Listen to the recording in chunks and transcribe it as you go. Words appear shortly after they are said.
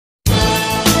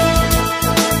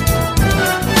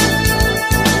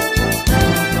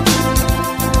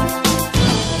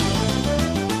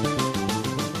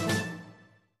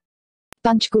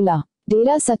पंचकुला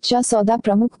डेरा सच्चा सौदा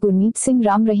प्रमुख गुरमीत सिंह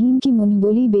राम रहीम की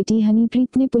मुंहबोली बेटी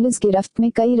हनीप्रीत ने पुलिस गिरफ्त में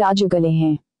कई राज उगले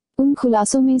हैं। उन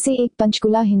खुलासों में से एक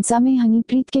पंचकुला हिंसा में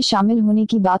हनीप्रीत के शामिल होने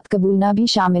की बात कबूलना भी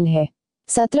शामिल है।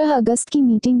 17 अगस्त की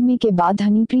मीटिंग में के बाद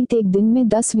हनीप्रीत एक दिन में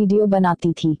 10 वीडियो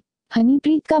बनाती थी।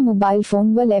 हनीप्रीत का मोबाइल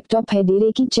फोन व लैपटॉप है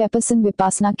डेरे की चेयरपर्सन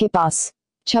विपासना के पास।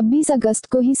 26 अगस्त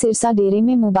को ही सिरसा डेरे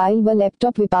में मोबाइल व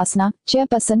लैपटॉप विपासना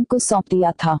चेयरपर्सन को सौंप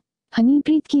दिया था।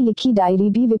 हनीप्रीत की लिखी डायरी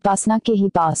भी विपासना के ही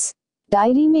पास।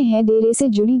 डायरी में है डेरे से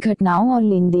जुड़ी घटनाओं और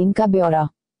लेन देन का ब्यौरा।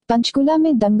 पंचकुला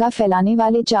में दंगा फैलाने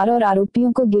वाले 4 और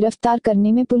आरोपियों को गिरफ्तार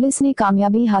करने में पुलिस ने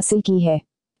कामयाबी हासिल की है।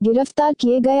 गिरफ्तार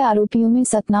किए गए आरोपियों में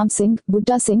सतनाम सिंह,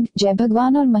 बूटा सिंह, जय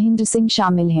भगवान और महेंद्र सिंह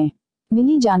शामिल हैं।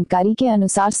 मिली जानकारी के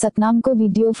अनुसार सतनाम को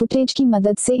वीडियो फुटेज की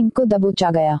मदद से इनको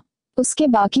दबोचा गया। उसके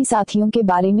बाकी साथियों के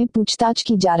बारे में पूछताछ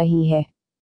की जा रही है।